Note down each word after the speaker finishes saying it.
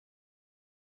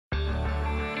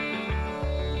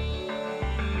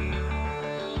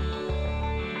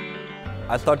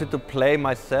I started to play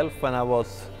myself when I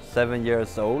was 7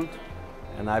 years old,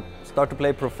 and I started to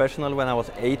play professional when I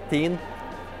was 18.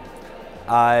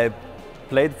 I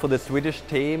played for the Swedish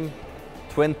team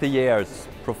 20 years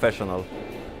professional.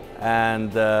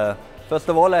 And first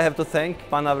of all, I have to thank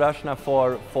Manav Rachna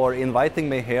for inviting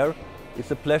me here.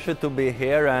 It's a pleasure to be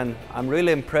here, and I'm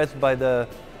really impressed by the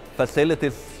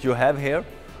facilities you have here.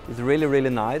 It's really, really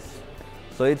nice.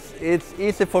 So it's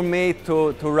easy for me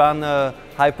to run a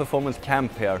high-performance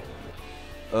camp here.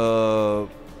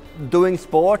 Doing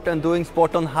sport and doing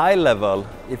sport on high level,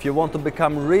 if you want to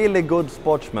become really good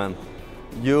sportsman,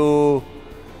 you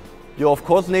of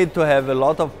course need to have a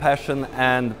lot of passion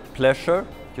and pleasure.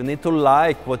 You need to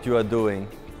like what you are doing.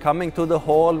 Coming to the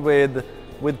hall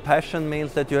with passion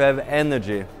means that you have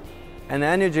energy. And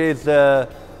energy is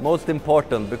most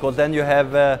important, because then you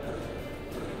have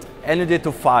energy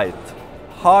to fight.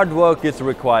 Hard work is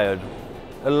required.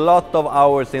 A lot of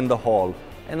hours in the hall.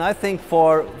 And I think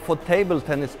for table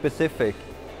tennis specific,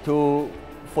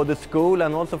 for the school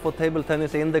and also for table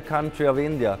tennis in the country of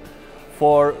India,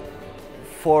 for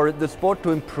the sport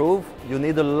to improve, you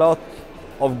need a lot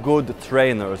of good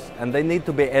trainers, and they need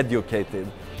to be educated.